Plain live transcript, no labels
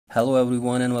Hello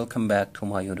everyone and welcome back to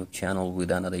my YouTube channel with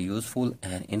another useful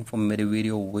and informative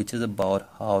video which is about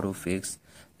how to fix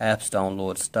apps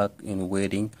download stuck in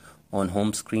waiting on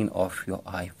home screen of your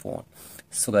iPhone.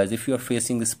 So guys, if you are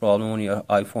facing this problem on your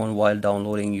iPhone while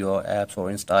downloading your apps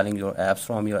or installing your apps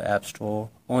from your app store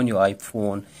on your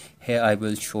iPhone, here I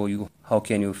will show you how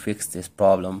can you fix this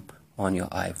problem on your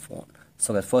iPhone.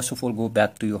 So guys, first of all, go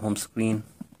back to your home screen.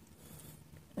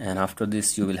 And after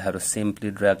this you will have to simply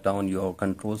drag down your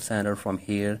control center from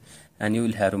here, and you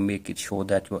will have to make it sure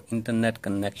that your internet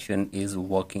connection is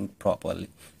working properly.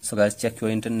 So guys, check your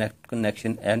internet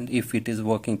connection, and if it is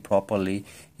working properly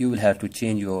you will have to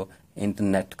change your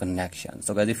internet connection.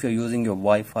 So guys, if you're using your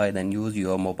Wi-Fi, then use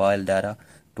your mobile data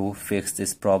to fix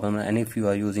this problem, and if you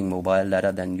are using mobile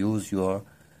data, then use your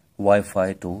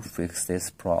Wi-Fi to fix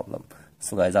this problem.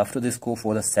 So guys, after this, go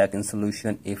for the second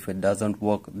solution. If it doesn't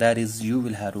work, that is, you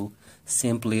will have to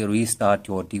simply restart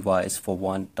your device for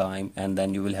one time, and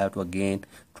then you will have to again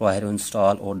try to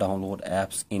install or download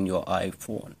apps in your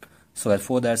iPhone. So guys,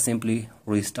 for that, simply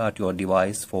restart your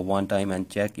device for one time and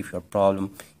check if your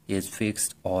problem is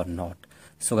fixed or not.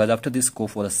 So guys, after this, go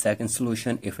for the second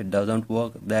solution. If it doesn't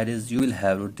work, that is, you will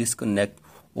have to disconnect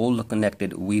all the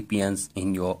connected VPNs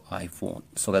in your iPhone.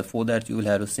 So guys, for that you will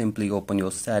have to simply open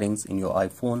your settings in your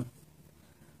iPhone,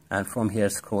 and from here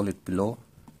scroll it below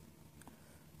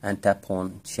and tap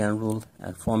on general,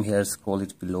 and from here scroll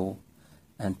it below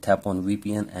and tap on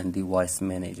VPN and device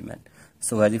management.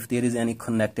 So guys, if there is any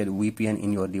connected VPN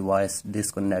in your device,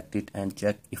 disconnect it and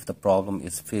check if the problem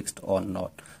is fixed or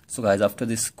not. So guys, after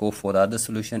this, go for the other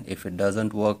solution. If it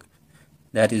doesn't work,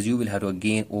 that is, you will have to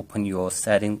again open your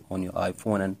setting on your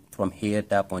iPhone, and from here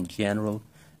tap on general,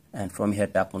 and from here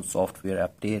tap on software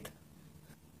update.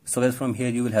 So guys, from here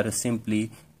you will have to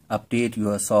simply update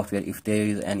your software if there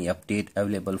is any update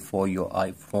available for your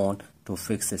iPhone to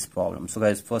fix this problem. So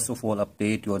guys, first of all,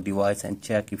 update your device and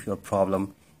check if your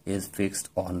problem is fixed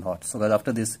or not. So guys,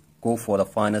 after this, go for the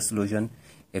final solution.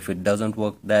 If it doesn't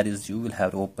work, that is, you will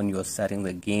have to open your settings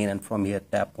again, and from here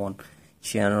tap on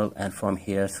general, and from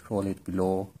here scroll it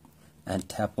below and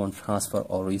tap on transfer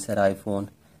or reset iPhone,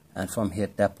 and from here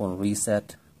tap on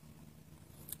reset,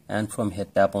 and from here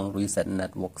tap on reset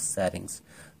network settings.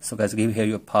 So guys, give here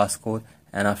your passcode,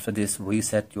 and after this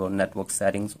reset your network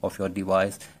settings of your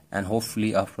device, and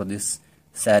hopefully after this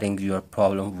setting your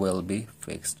problem will be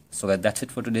fixed. So guys, that's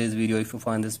it for today's video. If you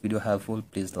find this video helpful,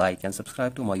 please like and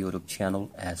subscribe to my YouTube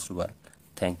channel as well.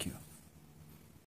 Thank you.